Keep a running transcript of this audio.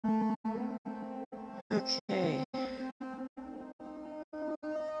Okay.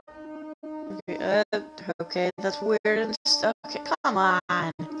 Okay, that's weird and stuff. Okay, come on.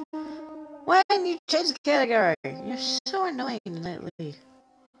 Why didn't you change the category? You're so annoying lately.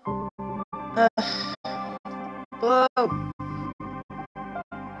 Whoa.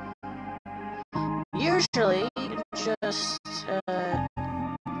 Usually, just,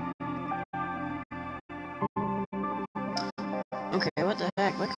 okay, what the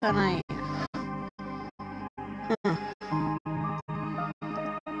heck? What can I... Huh.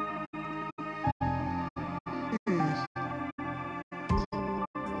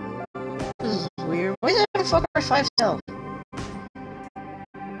 This is weird. Why is it fucker 5 still?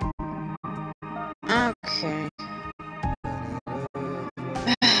 Okay.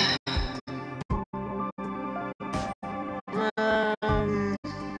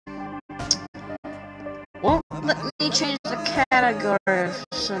 Won't let me change the category for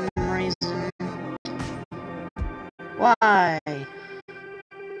some reason. Why?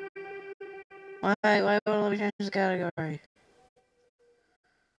 Why won't let me change the category?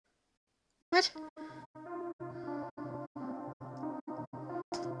 What?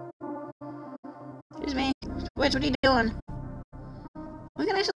 Excuse me. Wait, what are you doing? Why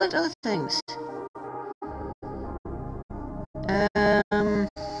can't I select other things?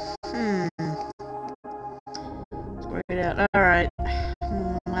 Let's work it out. Alright.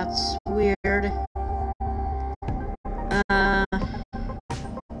 That's weird.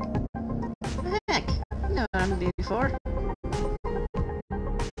 Heck. No, I haven't been before.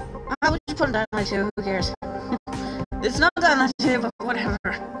 I would just put it down like 2, who cares? It's not down like 2, but whatever.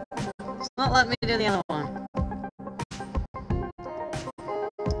 It's not letting me do the other one.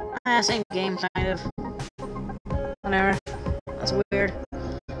 Same game, kind of. Whatever. That's weird.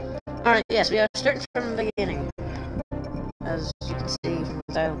 Alright, yes, we are starting from the beginning. As you can see from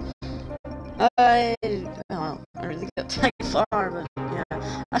the title. Well, I really got that far, but yeah.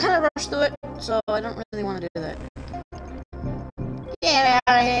 I kind of rushed through it, so I don't really want to do that. Get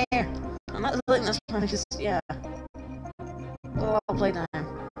out of here! I'm not letting this one, just, yeah. Well, I'll play time.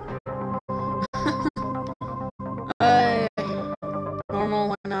 Normal,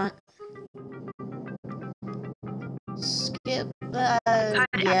 why not? Skip that.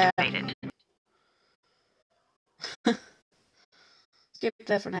 Yeah. Skip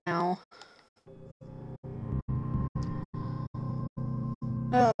that for now.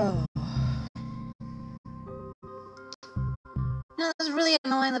 Oh. No, it's really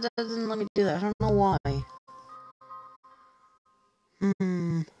annoying that it doesn't let me do that. I don't know why.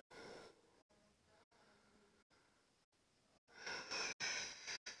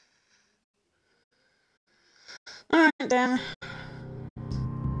 Alright then.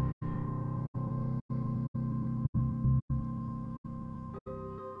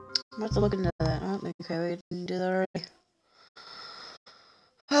 I'm have to look into that. Oh, okay, we didn't do that already.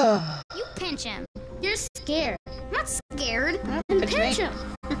 You pinch him. You're scared. I'm not scared. Pinch pinch him.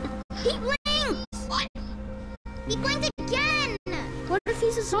 He blinked. What? He blinked again. What if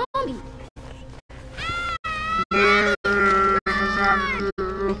he's a zombie?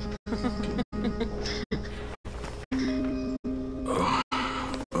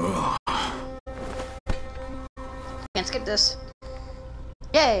 Can't skip this.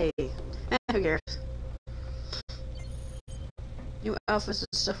 Yay! Who cares? New alphas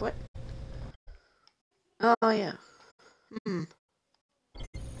and stuff, what? Oh, yeah. I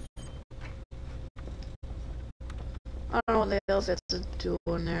don't know what the outfits are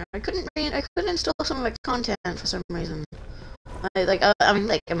doing there. I couldn't install some of my content for some reason.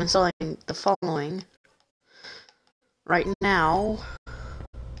 I'm installing the following right now.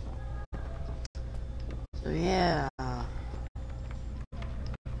 So yeah.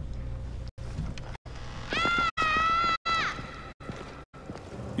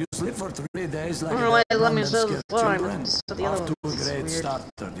 You sleep for 3 days like I don't know why they let me install the following, but the other off to a one's great weird. start,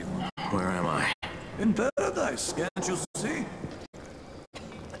 31. Where am I? In paradise, can't you see?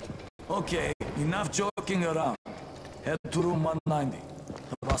 Okay, enough joking around. Head to room 190.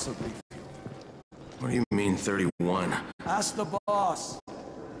 The boss will brief you. What do you mean, 31? Ask the boss.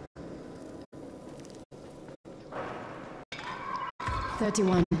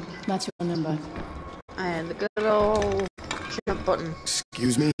 31. That's your number. And the good old jump button.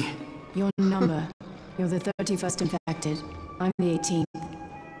 Excuse me? Your number. You're the 31st infected. I'm the 18th.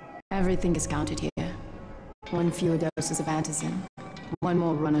 Everything is counted here. 1 fewer doses of antizin. 1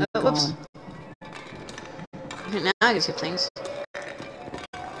 more runner whoops. gone. Now I can skip things.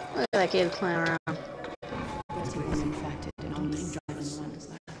 Look at that kid playing around. 31 infected and only driving ones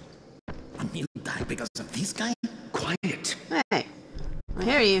left. And you die because of this guy? Quiet. Hey, I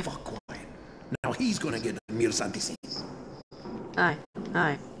hear you. Fuck quiet. Now Now he's gonna get Mir Santisin. Hi.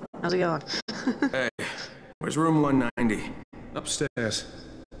 Hi. How's it going? Hey, where's room 190? Upstairs.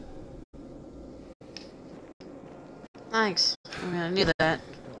 Thanks. I'm gonna need that.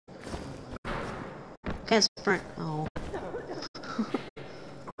 Can't sprint. Oh.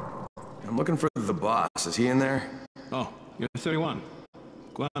 I'm looking for the boss. Is he in there? Oh, you're 31.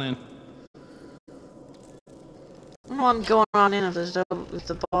 Go on in. Well, I'm going on in if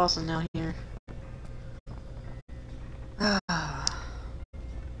the boss is now here.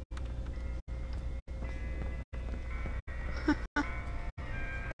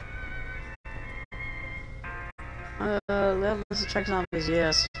 Let's check zombies,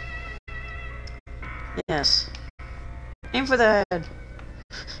 yes. Yes. Aim for the head.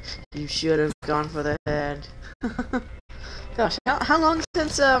 You should have gone for the head. Gosh, how long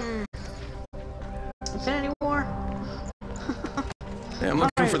since, Infinity War? Yeah, I'm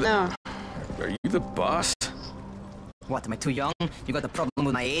looking for the... No. Are you the boss? What, am I too young? You got a problem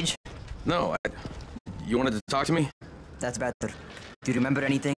with my age? No, you wanted to talk to me? That's better. Do you remember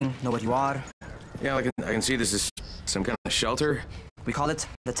anything? Know what you are? Yeah, I can see this is some kind of shelter. We call it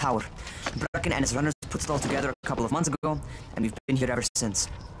the Tower. Brecken and his runners put it all together a couple of months ago, and we've been here ever since.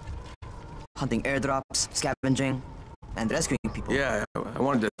 Hunting airdrops, scavenging, and rescuing people. Yeah, I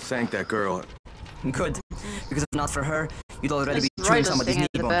wanted to thank that girl. Good, because if not for her, you'd already be Just chewing right somebody's thing knee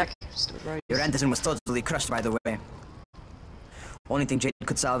at the bone. back. Your Anderson was totally crushed, by the way. Only thing Jade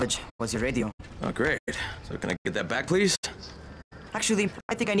could salvage was your radio. Oh, great. So can I get that back, please? Actually,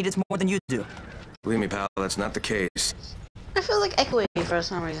 I think I need it more than you do. Believe me, pal, that's not the case. I feel like echoey for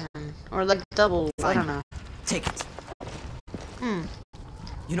some reason. Or like double, I don't know. Take it. Hmm.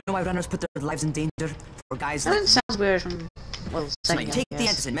 You know why runners put their lives in danger? For guys That like sounds weird from, well, So second you take guy, the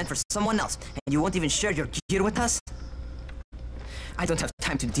yes. Anderson meant for someone else, and you won't even share your gear with us? I don't have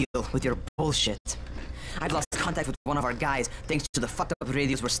time to deal with your bullshit. I've lost contact with one of our guys thanks to the fucked up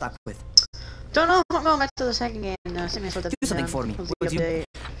radios we're stuck with. Don't know if I'm going back to the second game. Send me for the Do something for me, would you? update.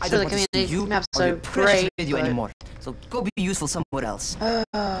 I Sure, don't the want to see community you map's or so your precious great, radio but- anymore. So go be useful somewhere else.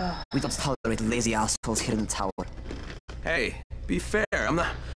 We don't tolerate lazy assholes here in the tower. Hey, be fair. I'm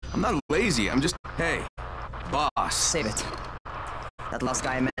not lazy. I'm just, hey, boss. Save it. That last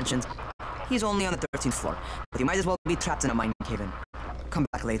guy I mentioned, he's only on the 13th floor, but he might as well be trapped in a mine cave-in. Come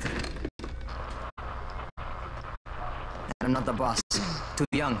back later. And I'm not the boss. Too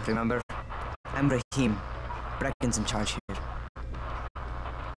young, remember? I'm Rahim. Brecken's in charge here.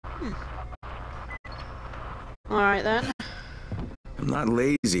 Alright then. I'm not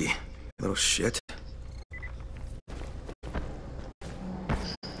lazy, little shit.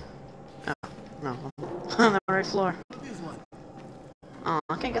 No. On the right floor. Oh,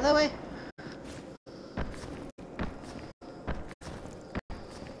 I can't get that way.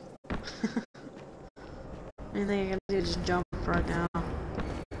 Anything I can do, just jump right now.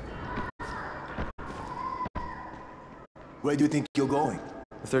 Where do you think you're going?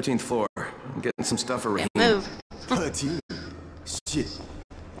 The 13th floor. I'm getting some stuff for Raheem. Move. 13. Shit.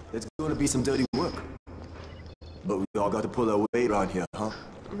 It's gonna be some dirty work. But we all got to pull our weight around here, huh?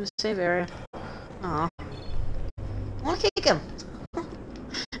 I'm in the save area. Aw. I wanna kick him!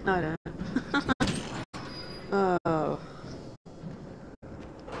 No, I don't. Oh.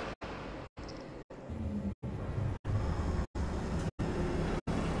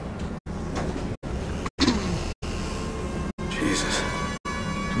 Jesus.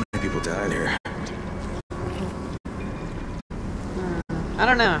 How many people died here? I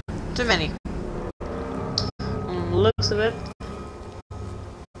don't know. Too many. Looks of it.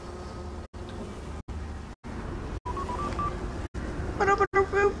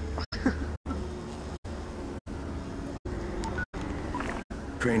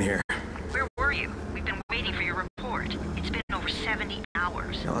 Crane here. Where were you? We've been waiting for your report. It's been over 70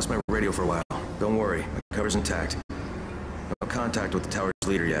 hours. I lost my radio for a while. Don't worry, my cover's intact. No contact with the tower's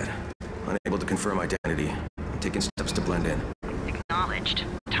leader yet. Unable to confirm identity. I'm taking steps to blend in. Acknowledged.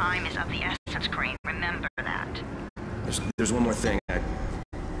 Time is of the essence, Crane. Remember that. There's one more thing. I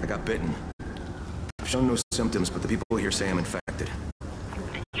got bitten. I've shown no symptoms, but the people here say I'm infected.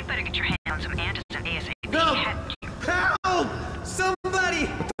 Then you'd better get your hand on some Anderson ASAP. Help! Somebody!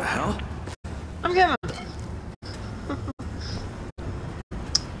 What the hell? I'm coming.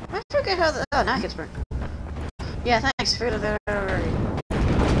 I forget how the. Oh, now I can sprint. Yeah, thanks. Figured that out already.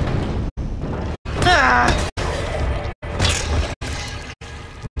 Ah!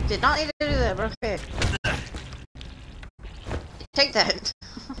 Did not need to do that, but okay. Take that.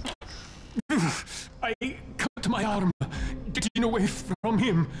 I cut my arm, getting away from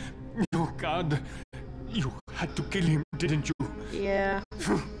him. Oh, God. You had to kill him, didn't you? Yeah.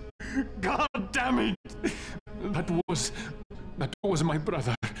 God damn was my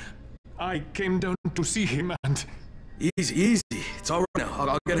brother. I came down to see him and... Easy, easy. It's all right now.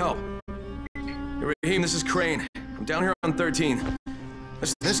 I'll get help. Hey, Rahim, this is Crane. I'm down here on 13.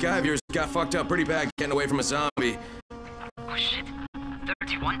 This guy of yours got fucked up pretty bad getting away from a zombie. Oh shit.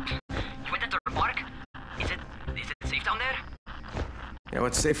 31? You went into the park? Is it safe down there? Yeah, well,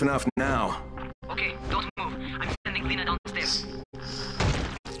 it's safe enough now. Okay, don't move. I'm sending Lena downstairs.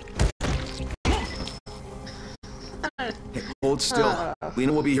 Hey, hold still.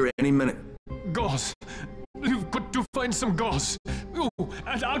 Lena will be here any minute. Gauze. You've got to find some gauze. Oh,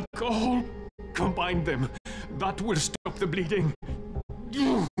 and alcohol. Combine them. That will stop the bleeding.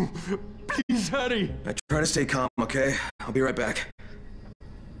 Please hurry. I try to stay calm, okay? I'll be right back.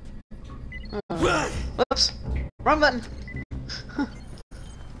 Whoops. Wrong button.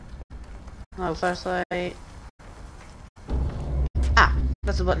 Oh, flashlight. Ah,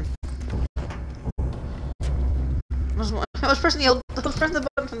 that's the button. I was pressing the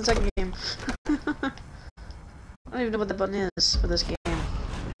button from the second game. I don't even know what the button is for this game.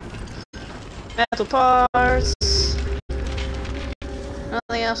 Metal parts.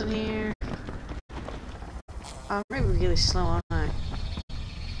 Nothing else in here. I'm really slow, aren't I?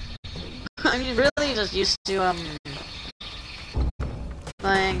 I'm really just used to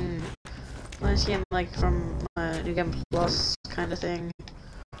playing this game like from New Game Plus kind of thing,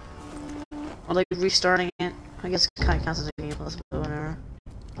 or like restarting it. I guess it kind of counts as a Game Plus, but whatever.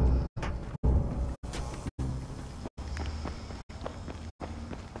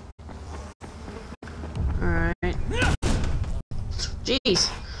 Alright.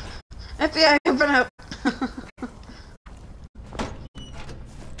 Jeez. FBI, open up!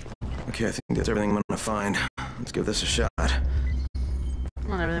 Okay, I think that's everything I'm gonna find. Let's give this a shot.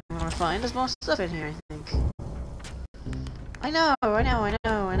 Not everything I want to find. There's more stuff in here, I think. I know.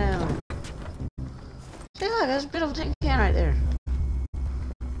 See, look, there's a bit of a tin can right there.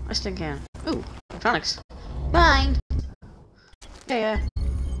 Nice tin can. Ooh, electronics. Mine! Yeah.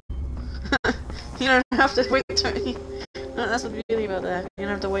 You don't have to wait to... That's the beauty about that. You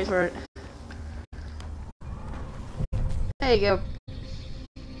don't have to wait for it. There you go.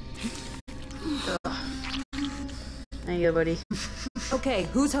 Ugh. There you go, buddy. Okay,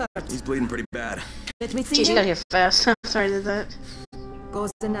 who's hurt? He's bleeding pretty bad. Let me see. Jeez, you got here fast. Sorry, did that.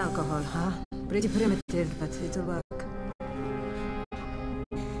 Gauze and alcohol, huh? Pretty primitive, but it'll work.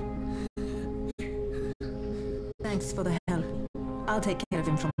 Thanks for the help. I'll take care of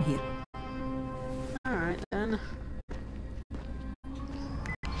him from here. Alright, then.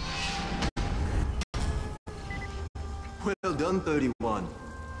 Well done, 31.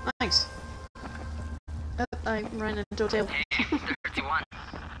 Thanks. I ran into a tail. Hey, 31.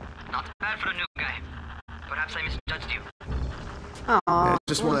 Not bad for a new guy. Perhaps I misjudged you. Aww, I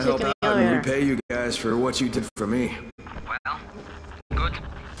just want to help out and repay you guys for what you did for me. Well, good.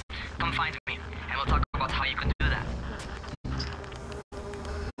 Come find me, and we'll talk about how you can do that.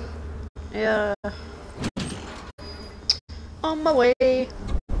 Yeah. On my way.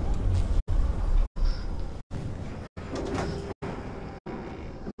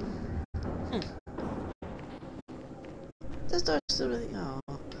 This door's still really... Oh.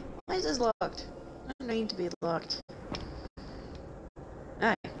 Why is this locked? I don't need to be locked.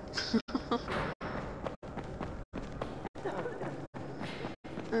 Alright.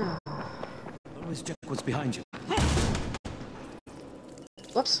 Always check what's behind you.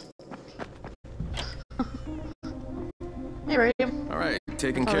 Whoops. Hey, Radium. Alright,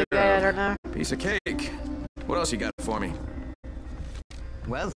 taken care of. Piece of cake. What else you got for me?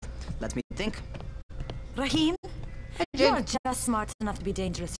 Well, let me think. Rahim? Hey, You're just smart enough to be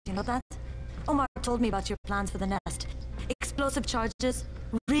dangerous, you know that? Omar told me about your plans for the nest. Explosive charges?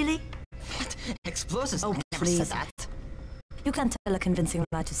 Really? What? Explosives? Oh, I never please. said that. You can't tell a convincing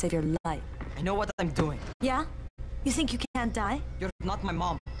lie to save your life. I know what I'm doing. Yeah? You think you can't die? You're not my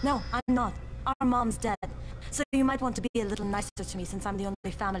mom. No, I'm not. Our mom's dead. So you might want to be a little nicer to me since I'm the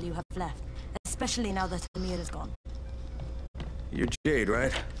only family you have left. Especially now that Amir is gone. You're Jade,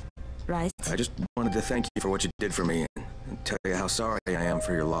 right? Right. I just wanted to thank you for what you did for me and tell you how sorry I am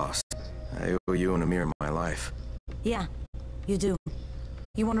for your loss. I owe you and Amir my life. Yeah, you do.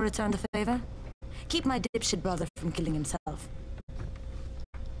 You want to return the favor? Keep my dipshit brother from killing himself.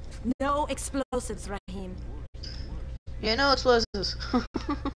 No explosives, Rahim. Yeah, no explosives.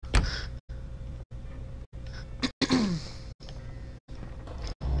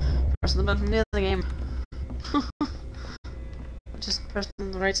 Press the button from the other game. Just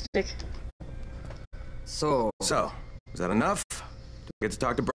pressing the right stick. So, is that enough? Do we get to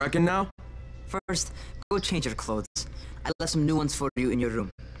talk to Brecken now? First, go change your clothes. I left some new ones for you in your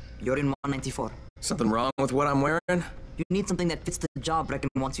room. You're in 194. Something wrong with what I'm wearing? You need something that fits the job Brecken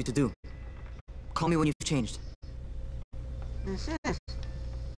wants you to do. Call me when you've changed.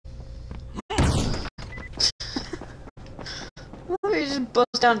 Why you just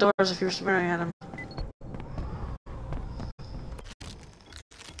bust down doors if you're swearing at him?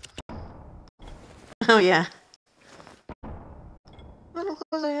 Oh yeah. What the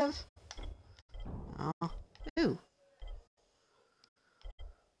clothes I have? Oh. Ooh.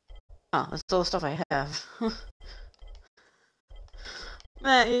 Oh, that's all the stuff I have.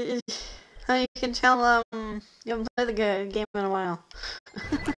 Man, you can tell, you haven't played the game in a while.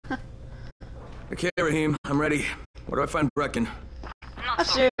 Okay, Rahim, I'm ready. Where do I find Brecken? Not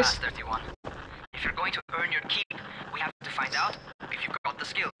so fast, 31. If you're going to earn your keep, we have to find out if you've got the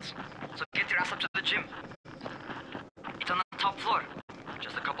skills. So get your ass up to the gym. It's on the top floor.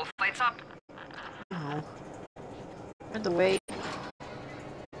 Just a couple flights up. Oh. I had to wait.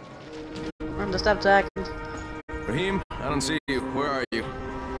 Run the step second. Rahim, I don't see you. Where are you?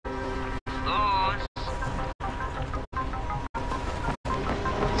 Those.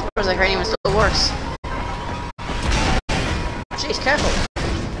 Of course, that cranium still works. Jeez, careful.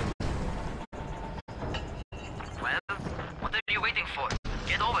 Well, what are you waiting for?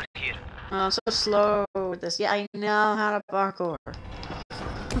 Get over here. Oh, I'm so slow with this. Yeah, I know how to parkour.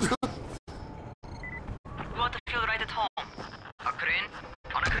 You want to feel right at home. A crane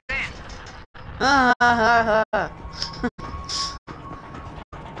on a crane. Ah ha ha.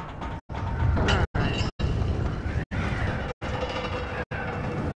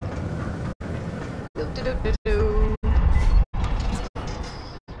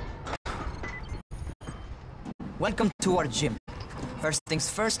 Welcome to our gym. First things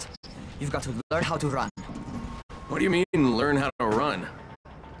first, you've got to learn how to run. What do you mean, learn how to run?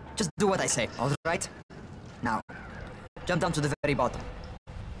 Just do what I say, alright? Now, jump down to the very bottom.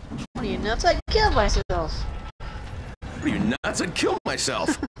 What are you nuts? I'd kill myself. What are you nuts? I'd kill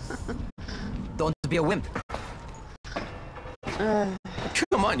myself. Don't be a wimp.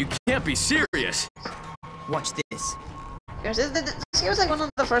 Come on, you can't be serious. Watch this. Guys, this feels like one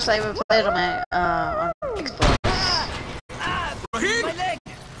of the first I ever played on my on Xbox. Rahim! My leg!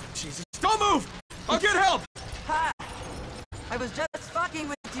 Jesus, don't move! I'll get help! Ha! I was just fucking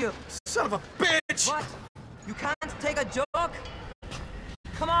with you. Son of a bitch! What? You can't take a joke?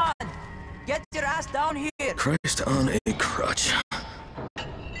 Come on! Get your ass down here! Christ on a crutch.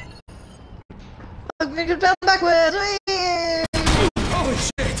 Look, we can down backwards! Holy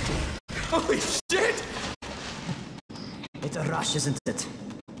shit! Holy shit! It's a rush, isn't it?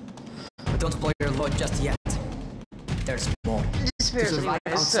 But don't blow your load just yet. There's more. To survive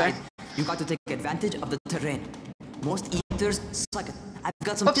outside, you got to take advantage of the terrain. Most eaters suck it. I've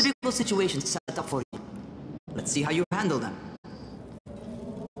got some typical situations set up for you. Let's see how you handle them.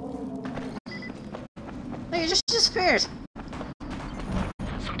 Hey, you just disappeared.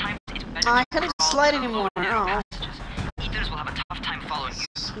 Sometimes it's better I couldn't slide anymore. Oh. Eaters will have a tough time following you.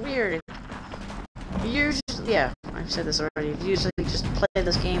 It's weird. Usually, yeah, I've said this already. Usually just play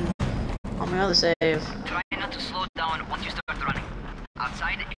this game on my other save. Try not to slow down once you start running.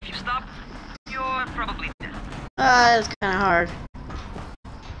 Outside, if you stop, you're probably dead. It's kinda hard.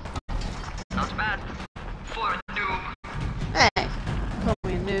 Not bad. For a noob. Hey, call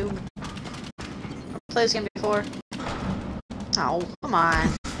me a noob. I've played this game before. Oh, come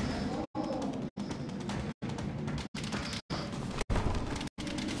on.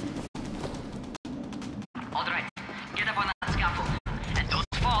 Alright, get up on that scaffold. And don't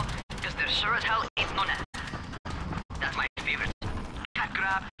fall, because there sure as hell ain't no net. That's my favorite. Cat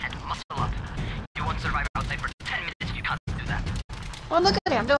grab and muscle up. You won't survive outside for 10 minutes if you can't do that. Well, look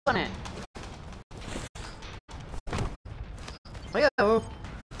at it, I'm doing it. Yo.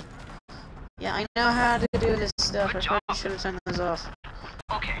 Yeah, I know how to do this stuff. I probably should have turned this off.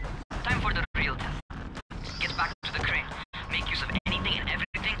 Okay, time for the real test. Get back to the crane. Make use of anything and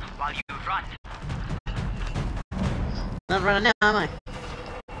everything while you run. Not running now, am I?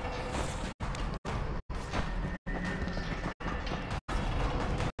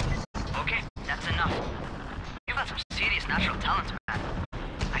 Okay, that's enough. You've got some serious natural talent, man.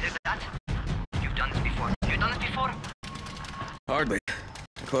 Either that, you've done this before. You've done this before? Hardly.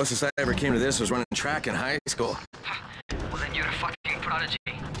 The closest I ever came to this was running track in high school. Well, then you're a fucking prodigy.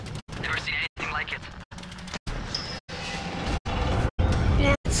 Never seen anything like it.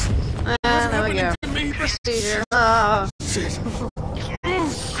 There we go. Procedure. Talk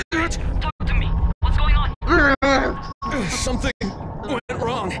to me. What's going on? Something went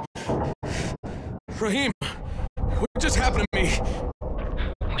wrong. Rahim, what just happened to me?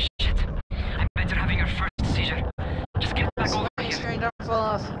 Oh shit. I bet you're having your first seizure. Just get back over here. Screen, don't fall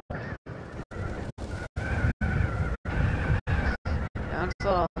off.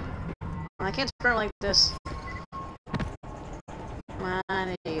 I can't sprint like this. Come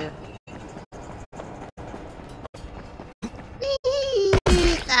on, idiot.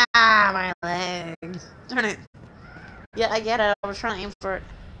 Ah, my legs. Darn it. Yeah, I get it. I was trying to aim for it.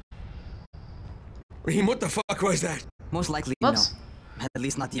 Raheem, what the fuck was that? Most likely, Whoops. no. At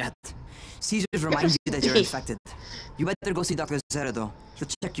least not yet. Caesar's reminds you that you're infected. You better go see Dr. Zera, though. He'll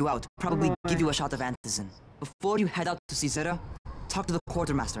check you out, probably give you a shot of antizin. Before you head out to see Zera, talk to the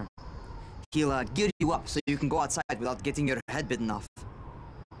quartermaster. He'll gear you up so you can go outside without getting your head bitten off.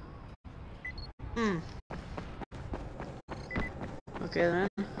 Okay then.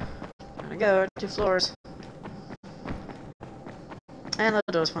 Gotta go. 2 floors. And the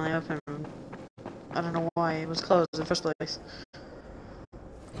door's finally open. I don't know why it was closed in the first place.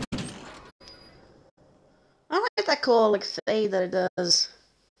 I don't like that cool, like, fade that it does.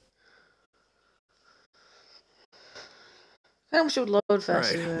 I wish it would load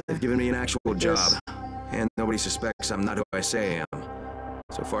faster. Alright, they've given me an actual job. And nobody suspects I'm not who I say I am.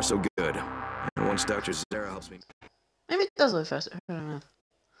 So far, so good. And once Dr. Zera helps me... Maybe it does load faster. I don't know.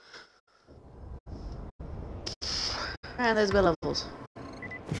 And there's the levels.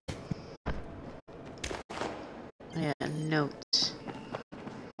 Yeah, notes.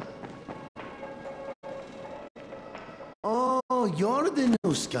 Oh, you're the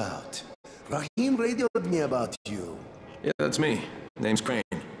new scout. Raheem radioed me about you. Yeah, that's me. Name's Crane.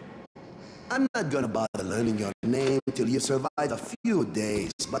 I'm not gonna bother learning your name till you've survived a few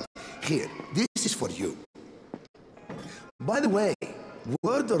days, but here, this is for you. By the way,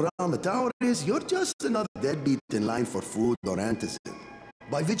 word around the tower is you're just another deadbeat in line for food or antizin.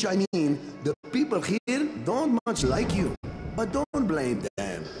 By which I mean, the people here don't much like you. But don't blame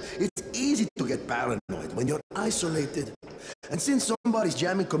them. It's easy to get paranoid when you're isolated. And since somebody's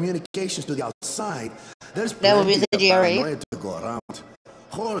jamming communications to the outside, there's plenty of paranoia to go around.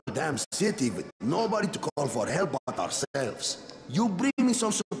 Whole damn city with nobody to call for help but ourselves. You bring me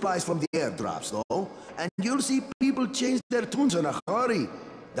some supplies from the airdrops, though, and you'll see people change their tunes in a hurry.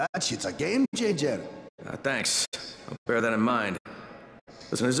 That shit's a game changer. Thanks. I'll bear that in mind.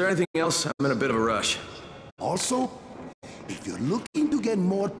 Listen, is there anything else? I'm in a bit of a rush. Also, if you're looking to get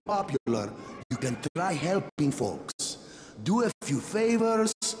more popular, you can try helping folks. Do a few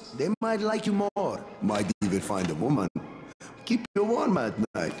favors, they might like you more. Might even find a woman. Keep you warm at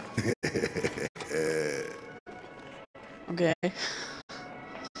night. Okay.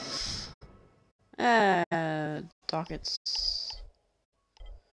 Dockets.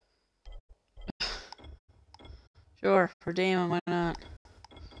 Sure, for Damon, why not?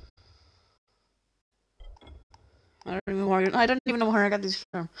 I don't even know where I got these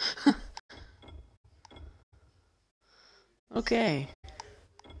from. Okay.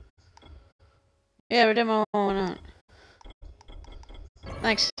 Yeah, for demo, why not?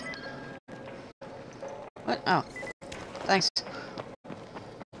 Thanks. What? Oh. Thanks.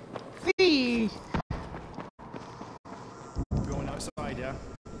 Whee! Going outside, yeah?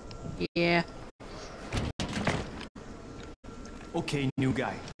 Yeah. Okay, new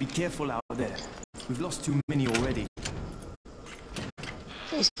guy. Be careful out there. We've lost too many already.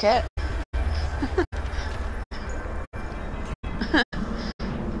 Please, cat.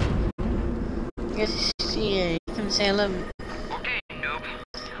 Yes, yeah, you can say hello. Okay, noob.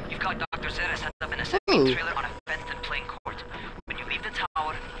 You've got Dr. Zera set up in a second trailer on a fenced and plain court. When you leave the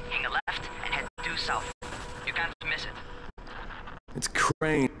tower, hang a left and head due south. You can't miss it. It's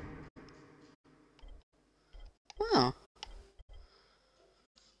Crane. Oh.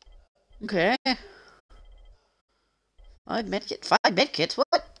 Okay. 5 medkits? 5 medkits?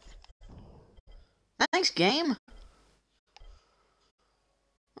 What? Thanks, game.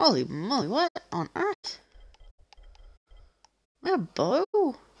 Holy moly, what on earth? I got a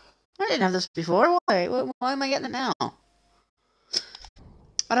bow? I didn't have this before. Why? Why am I getting it now?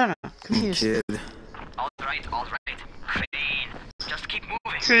 I don't know. Confused. Kid. Alright. Crane. Just keep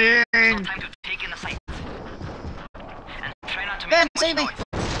moving. Crane. There's no time to take in the sights. And try not to make Ben, much save me. noise.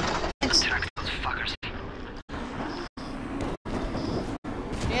 Distract those fuckers.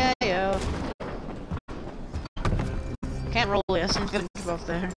 Yeah, yo. Can't roll this. I'm gonna give off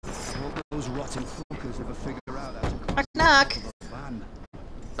there. What those rotten fuckers ever figure out how to Knock, knock. van.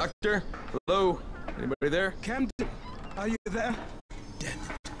 Doctor? Hello? Anybody there? Camden, are you there?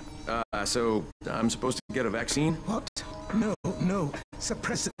 So I'm supposed to get a vaccine? What? No.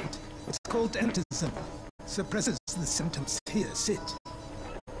 Suppressant. It's called antizin. Suppresses the symptoms. Here, sit.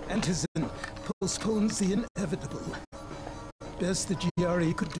 Antizin postpones the inevitable. Best the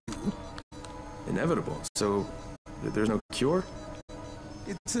GRE could do. Inevitable? So there's no cure?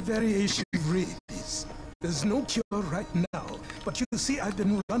 It's a variation of rabies. There's no cure right now, but you see, I've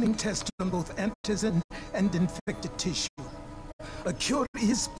been running tests on both antizin and infected tissue. A cure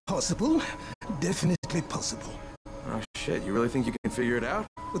is possible, definitely possible. Oh shit, you really think you can figure it out?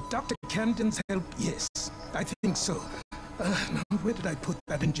 With Dr. Camden's help, yes, I think so. Now, where did I put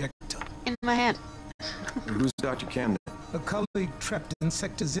that injector? In my hand. Who's Dr. Camden? A colleague trapped in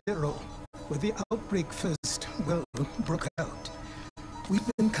Sector 0, where the outbreak first, well, broke out.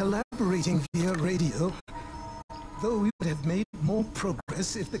 We've been collaborating via radio, though we would have made more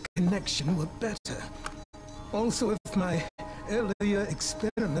progress if the connection were better. Also, if my earlier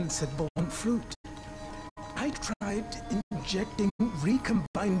experiments had borne fruit. I tried injecting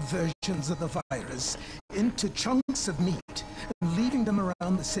recombined versions of the virus into chunks of meat and leaving them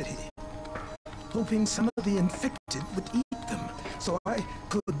around the city, hoping some of the infected would eat them so I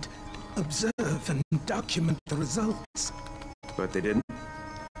could observe and document the results. But they didn't?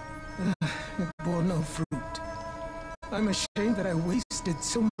 It bore no fruit. I'm ashamed that I wasted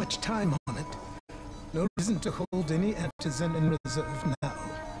so much time on it. No reason to hold any antizin in reserve now.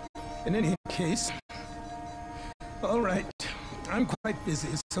 In any case, all right, I'm quite busy,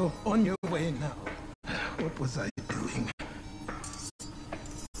 so on your way now. What was I doing?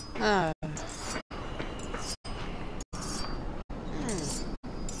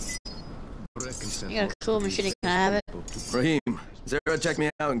 You got a cool machine, can I have it? Rahim, Zara checked me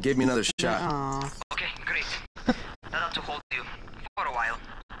out and gave me another shot. Aww. Okay, great. That ought to hold you for a while,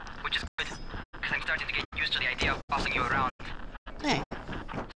 which is good, because I'm starting to get used to the idea of bossing you around. Hey.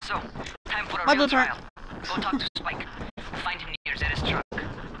 So, time for a My real blueprint. trial. Go talk to Spike. Find him near Zera's truck.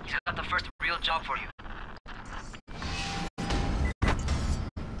 He's got the first real job for you.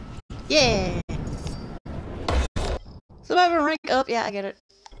 Yeah. Survivor rank up. Yeah, I get it.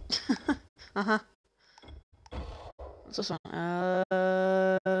 Uh-huh. What's this one? Oh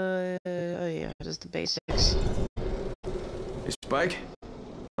yeah, just the basics. Hey, Spike.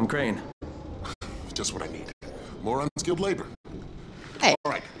 I'm Crane. Just what I need. More unskilled labor. Hey.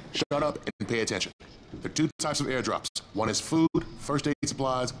 All right, shut up and pay attention. There are two types of airdrops. One is food, first aid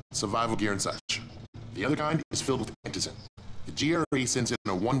supplies, survival gear and such. The other kind is filled with antizin. The GRE sends in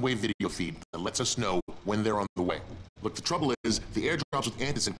a one-way video feed that lets us know when they're on the way. Look, the trouble is, the airdrops with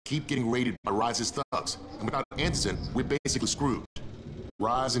antizin keep getting raided by Rise's thugs. And without antizin, we're basically screwed.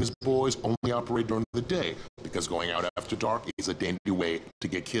 Rise and his boys only operate during the day, because going out after dark is a dandy way to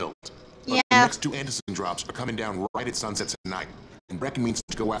get killed. But the next two antizin drops are coming down right at sunset tonight, and Brecken means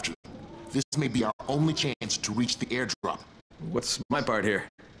to go after them. This may be our only chance to reach the airdrop. What's my part here?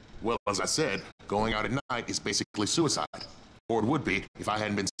 Well, as I said, going out at night is basically suicide. Or it would be if I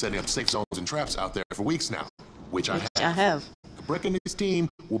hadn't been setting up safe zones and traps out there for weeks now, which I have. Brecken and his team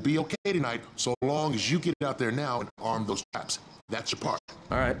will be okay tonight so long as you get out there now and arm those traps. That's your part.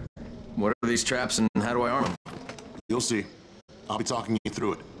 All right. What are these traps and how do I arm them? You'll see. I'll be talking you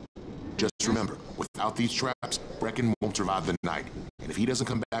through it. Just remember, without these traps, Brecken won't survive the night. And if he doesn't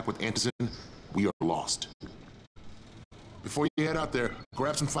come back with antizin, we are lost. Before you head out there,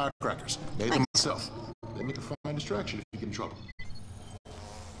 grab some firecrackers. Made them myself. They make a fine distraction if you get in trouble.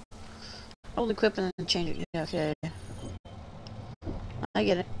 Hold equip and then change it. Yeah, okay. I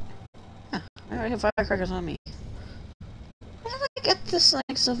get it. Huh, I already have firecrackers on me. Where did I get this,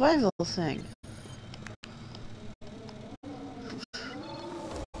 like, survival thing?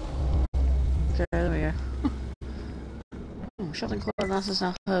 Okay, there we go. Oh, sheltering coordinates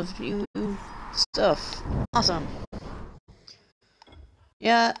now have new stuff. Awesome.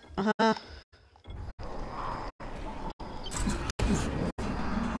 Yeah, uh-huh.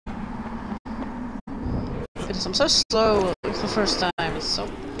 Goodness, I'm so slow for the first time. It's so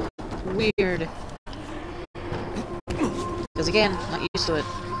weird. Because again, not used to it.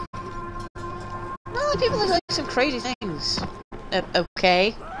 No, people like some crazy things.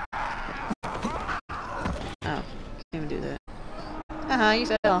 Okay. Oh, can't even do that. Haha, you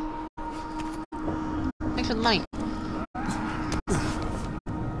fell. Thanks for the money.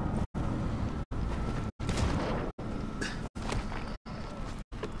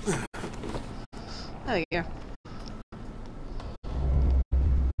 There we go.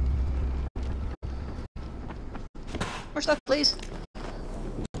 More stuff, please.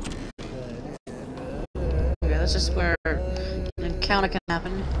 Okay, that's just where an encounter can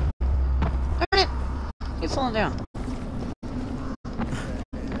happen. Darn it! You're falling down.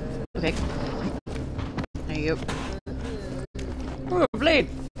 Okay. There you go. Oh, blade!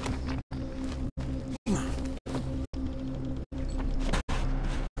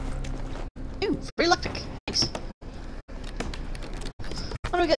 Ooh, free electric. Thanks.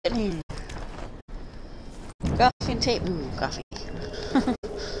 What do we get in here? Coffee and tape. Ooh, coffee.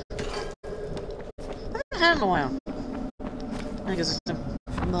 had in a while. I guess it's the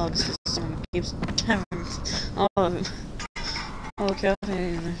mugs, because someone keeps having all of them. All the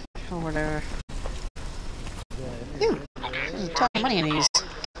caffeine, or whatever. Phew! There's a ton of money in these.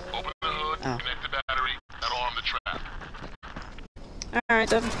 Open the hood, connect the battery, and arm the trap. Alright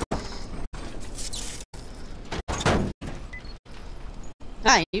then.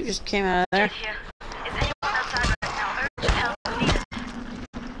 Hi, you just came out of there.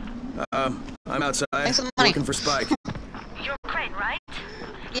 I'm outside. Thanks for the money. Looking for Spike. You're Crane, right?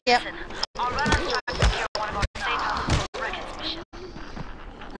 Yep. Listen, I'll run on track to secure one of our safe houses for Reckon's mission.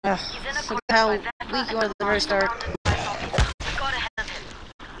 Look at how weak you are at the very start.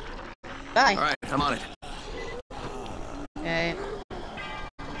 Bye. Alright, I'm on it. Okay.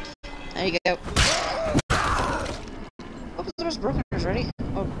 There you go. Oh, the door's broken already.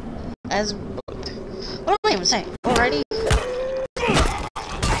 Oh, as what am I even saying? Already?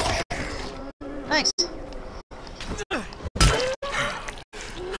 Thanks.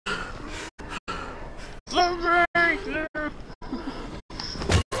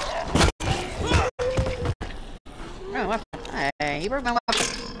 Oh, weapon. Hey, he broke my weapon.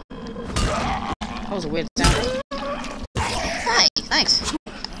 That was a weird sound. Hi, thanks.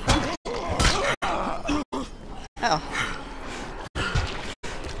 Oh.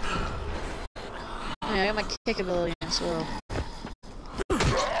 Yeah, I got my kick ability as well.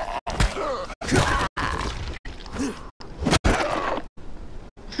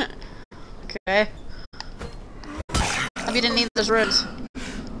 Okay. Hope you didn't need those ribs.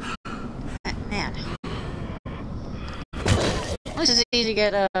 Man. At least it's easy to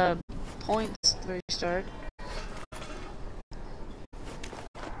get points at the very start.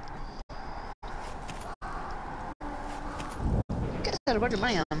 You guys got a bunch of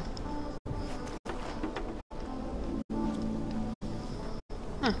money on them.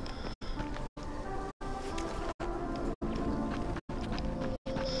 Huh.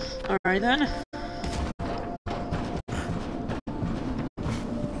 Alright then.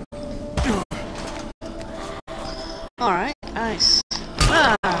 Alright, nice.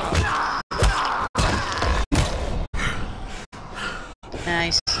 Ah.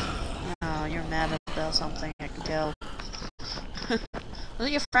 Nice. Oh, you're mad about something, I can tell. Was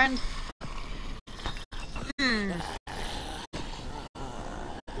it your friend? Hmm.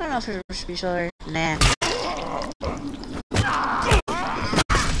 I don't know if we should be sure. Nah.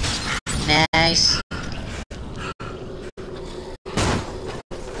 Nice.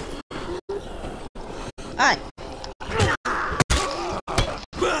 Hi.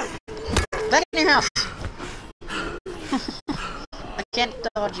 Back in your house. I can't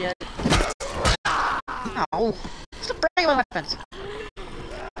dodge yet. Ow. Stop breaking my weapons.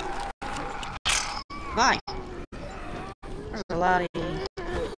 Bye. There's a lot of you.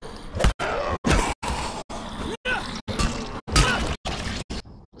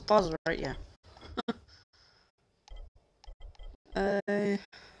 Pause right, yeah.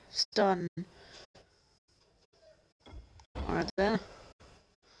 Stun. Alright then.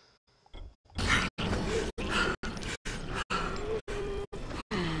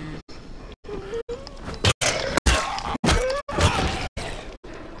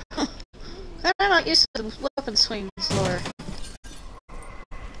 I'm not used to the weapon swing slower.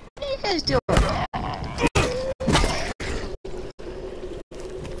 What are you guys doing?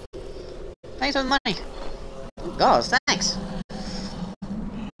 Thanks for the money. Oh, God, thanks.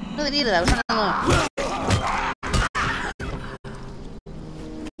 Really needed that. I was running low.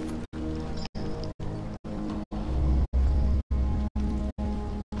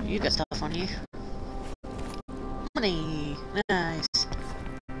 You got stuff on you. Money. Nice.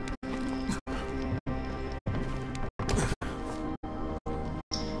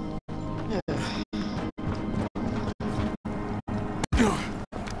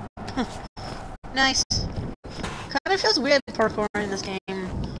 Nice. Kinda feels weird parkour in this game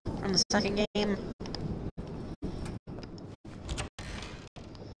from the second game.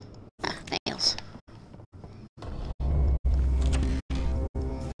 Ah, nails.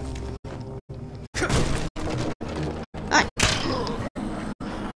 Hi.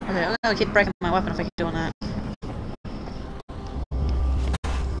 Okay, I'm gonna keep breaking my weapon if I keep doing that.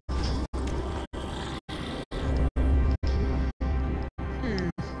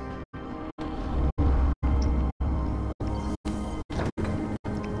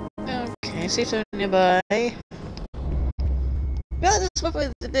 See so nearby. Yeah, this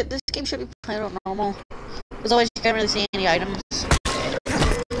game should be played on normal. As always, you can't really see any items.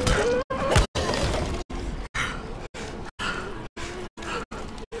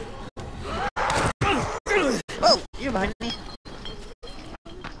 Oh, you're behind me.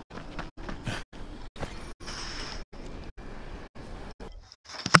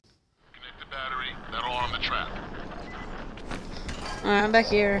 Alright, I'm back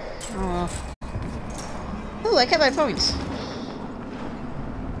here. Oh well. Ooh, I kept my points.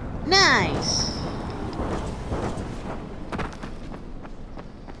 Nice!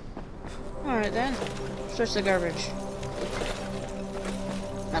 Alright then. Search the garbage.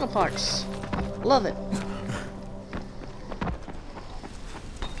 Metal parts. Love it.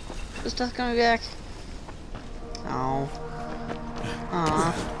 Is stuff coming back? Oh.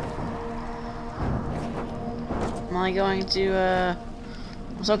 Aww. Am I going to,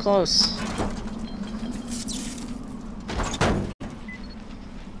 I'm so close.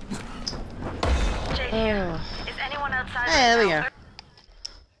 Is anyone outside? Hey, there we go.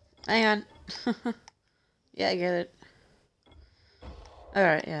 Hang on. Yeah, I get it.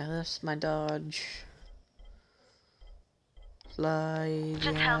 Alright, yeah, that's my dodge. Slide,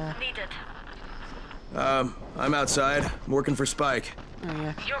 Just help needed. I'm outside. I'm working for Spike. Oh,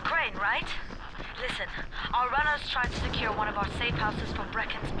 yeah. You're Crane, right? Listen, our runners tried to secure one of our safe houses for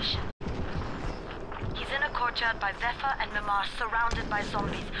Brecken's mission. He's in a courtyard by Vefa and Mimar, surrounded by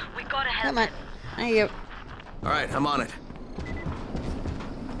zombies. We gotta help him. Thank you. Alright, I'm on it.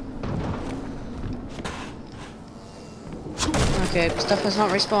 Okay, stuff has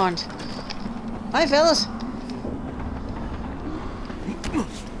not respawned. Hi, fellas.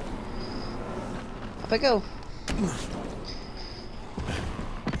 Up I go.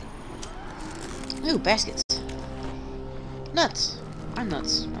 Ooh, baskets. Nuts. I'm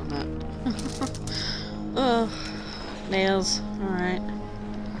nuts. I'm not. Oh, nails. Alright.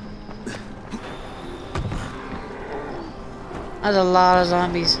 That's a lot of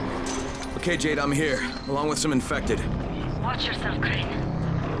zombies. Okay, Jade, I'm here, along with some infected. Watch yourself, Crane.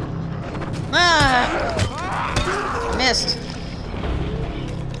 Ah! Missed.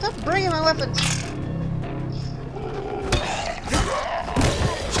 Stop bringing my weapons.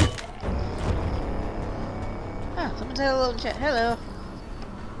 Ah, someone said hello in chat. Hello.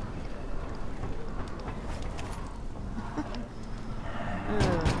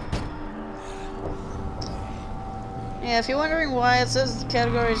 Yeah, if you're wondering why it says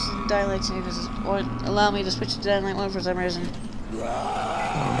categories in Dying Changes, or allow me to switch to Dying Light 1 for some reason. Oh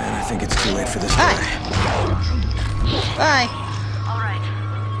man, I think it's too late for this guy. Bye! Alright.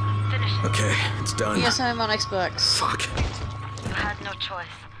 Finish it. Okay, it's done. Yes, I'm on Xbox. Fuck. You had no choice.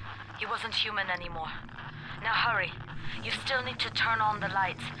 He wasn't human anymore. Now hurry. You still need to turn on the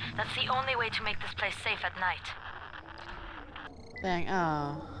lights. That's the only way to make this place safe at night. Dang,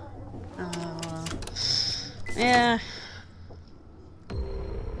 oh. Oh, well. Yeah.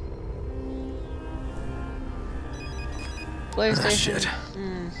 PlayStation. Ah, shit.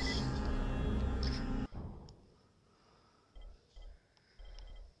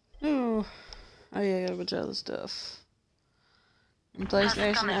 Ooh. Oh yeah, I got a bunch of other stuff. And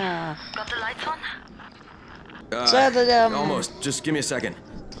PlayStation. Got the lights on? So that, almost. Just give me a second.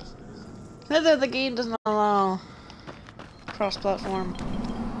 Whether the game doesn't allow cross-platform.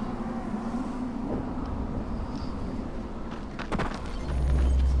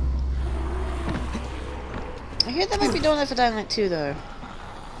 I hear they might be doing that for Dying Light 2 though.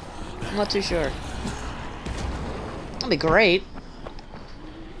 I'm not too sure. That'd be great.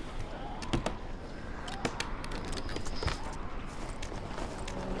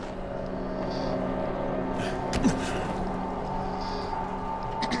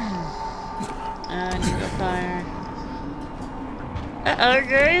 And you got fire. Uh-oh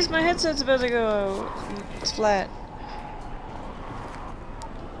guys, my headset's about to go out. It's flat.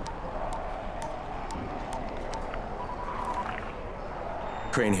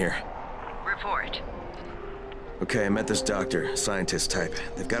 Crane here. Report. Okay, I met this doctor, scientist type.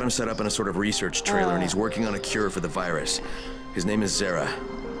 They've got him set up in a sort of research trailer, and he's working on a cure for the virus. His name is Zere.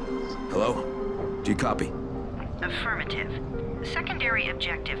 Hello? Do you copy? Affirmative. Secondary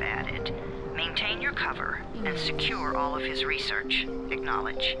objective added. Maintain your cover and secure all of his research.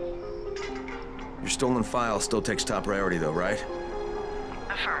 Acknowledge. Your stolen file still takes top priority though, right?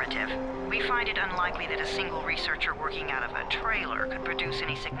 Affirmative. We find it unlikely that a single researcher working out of a trailer could produce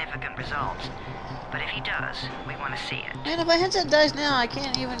any significant results. But if he does, we want to see it. Man, if my headset dies now, I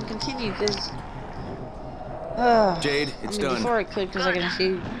can't even continue because. Jade, it's done. Before I could, because I can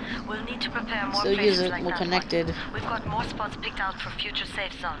see. We'll need to prepare more Still places use it. like We're that connected. one. We've got more spots picked out for future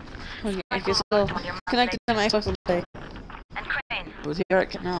safe zones. Okay, I guess I'll connect it to my Xbox Play. And Crane. With here I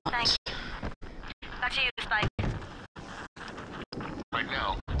cannot. Thank you. Back to you, Spike. Right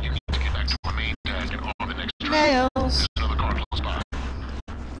now, you need to get back to our main task and on the next train. Nails. There's another car close by.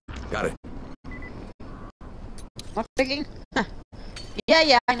 Got it. Lockpicking? Huh.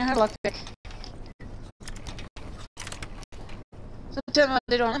 Yeah, I know how to lockpick. So tell me what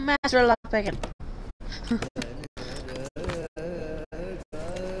they don't. I'm master of lockpicking.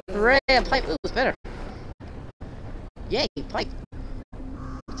 Hooray, a pipe. Ooh, it's better. Yay, pipe.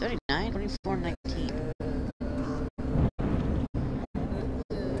 39, 24, 19.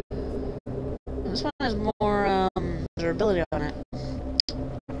 This one has more, durability on it.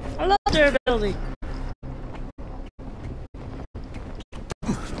 I love durability!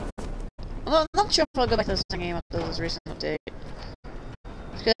 Well, I'm not sure if I'll go back to this game after this recent update.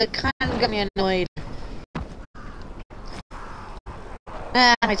 It kind of got me annoyed.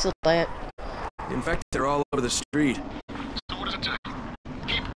 I might still play it. In fact, they're all over the street. So what does it take?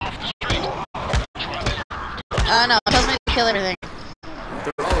 Keep off the street. No, it tells me to kill everything.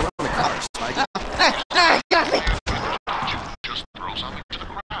 They're all around the car, Spike. Got me! Just throw something to the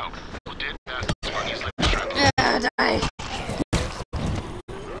crowd. Who did that? Sparky's like shrimp. Die!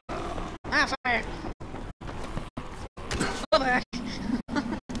 Fire! Go back!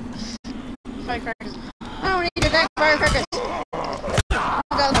 Firecrackers. I don't need your dang firecrackers!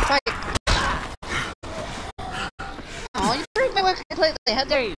 I got the fight! Oh, you broke my work completely! How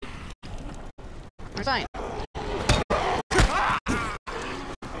dare you! We're fine.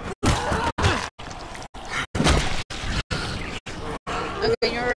 Okay,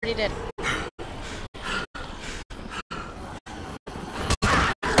 you're already dead.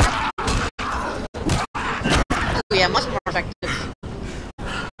 Oh yeah, much more effective.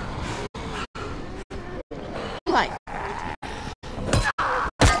 Why?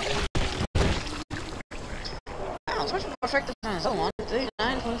 Wow, it's much more effective than this other one.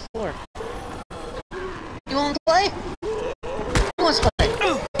 39.4. You wanna play? Who wants to play?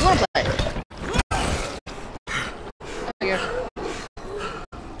 You wanna play? Over here.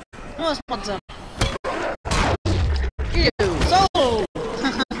 Who else wants some? You! Soul!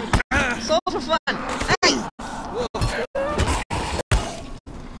 Soul for fun! Hey!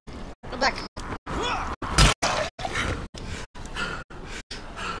 Go back.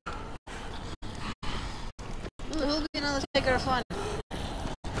 Who'll be another taker of fun?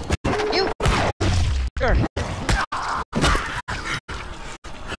 You! Sure.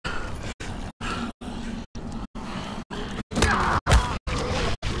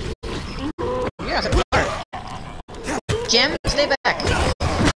 Yeah, it's a Jim, stay back.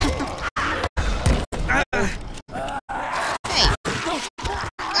 Hey!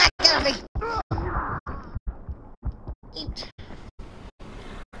 Get off me! Eat.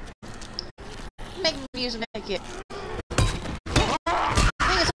 Make music, make it. I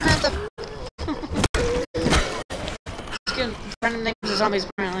think it's Samantha. It's good. Random names of zombies,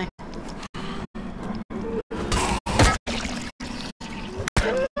 apparently.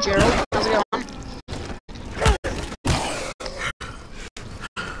 Gerald, how's it going?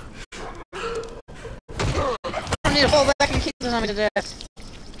 I don't need to fall back and kick the zombie to death.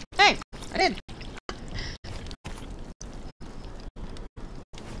 Hey! I did!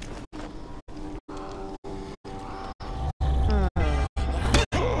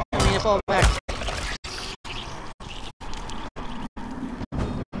 I need to fall back.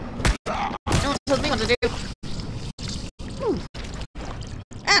 No one tells me what to do. Ooh.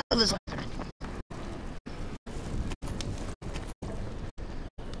 Out of this weapon.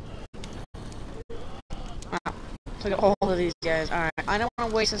 Wow. Took a hold of these guys. Alright, I don't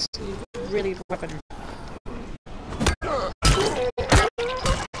want to waste this really weapon.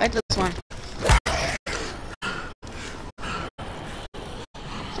 Back to this one.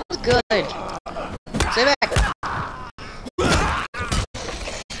 Sounds good. Stay back.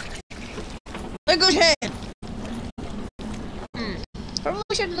 There goes head. Probably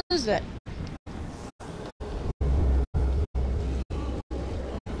shouldn't lose that.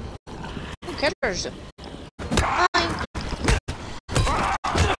 Who cares? Fine.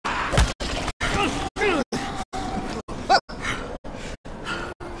 Whoa.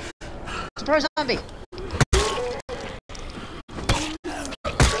 Surprise zombie.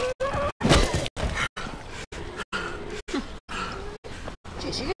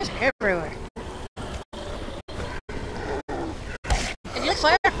 Jeez, you guys are everywhere. Did you like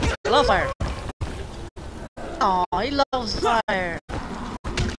fire? I love fire. Aw, he loves fire.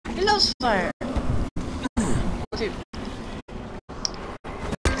 He loves fire. Dude.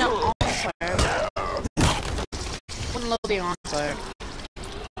 Not on fire. Wouldn't love being on fire.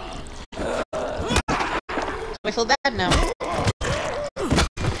 I feel bad now.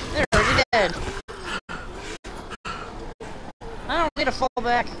 They're already dead. I don't need to fall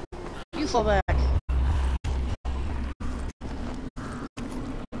back. You fall back.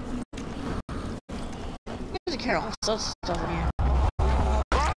 There's a Carol. So stuff in here.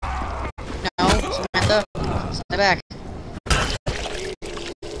 No, Samantha. Stay back.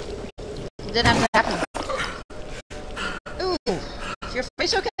 It didn't have to happen. Ooh. Is your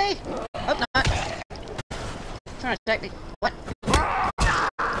face okay? Hope not. Trying to attack me. What?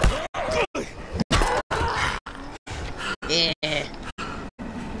 Yeah.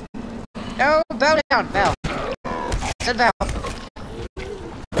 Oh, bow down, Val. Said Val.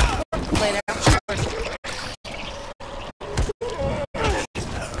 Lay down.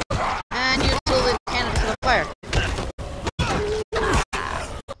 And use two of the cannons for the fire.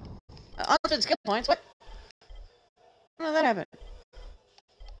 Unlimited skill points. What? How did that happen?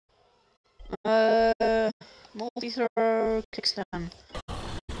 Multi-throw, kickstun.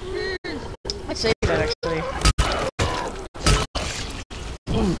 I'd say that actually.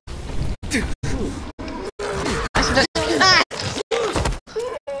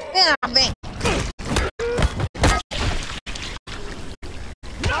 Yeah, man.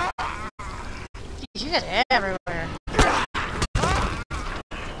 Jeez, you guys everywhere.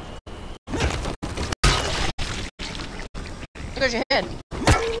 There goes your head.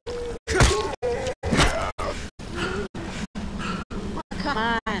 Come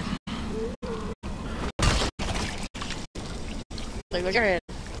on. There goes your head.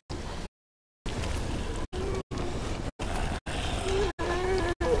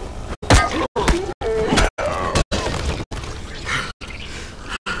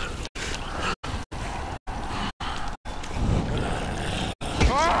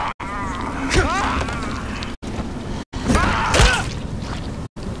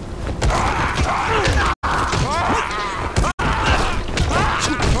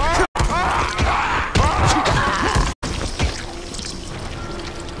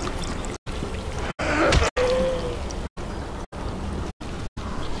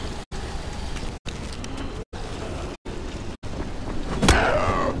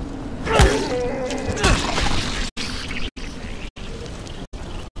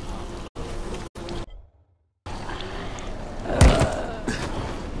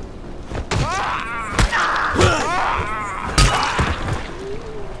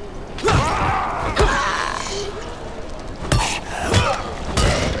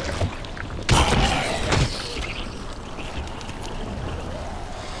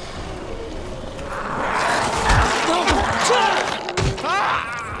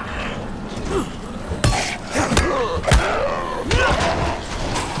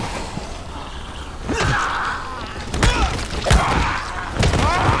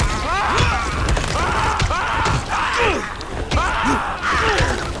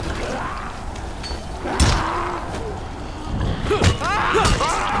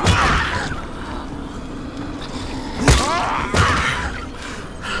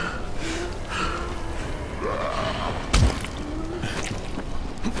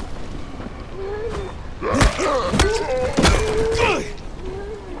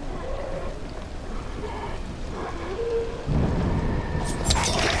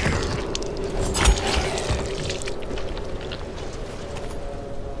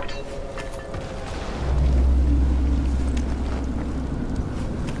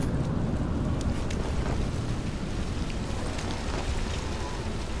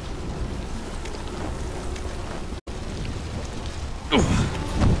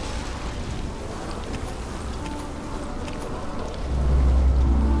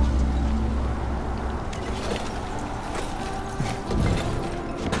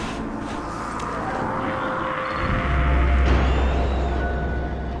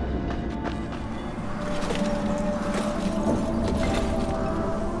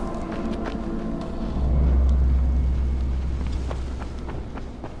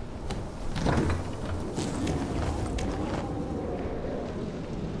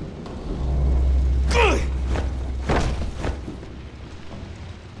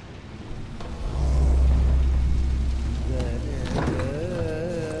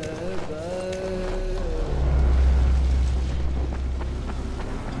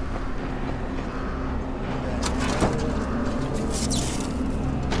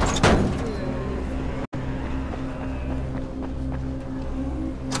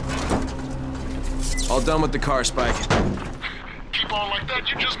 All done with the car, Spike. Keep on like that,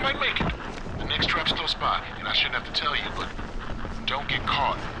 you just might make it. The next trap's close by, and I shouldn't have to tell you, but don't get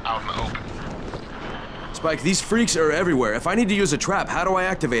caught out in the open. Spike, these freaks are everywhere. If I need to use a trap, how do I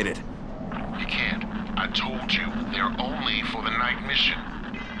activate it? You can't. I told you, they're only for the night mission.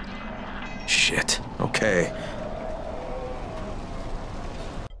 Shit. Okay.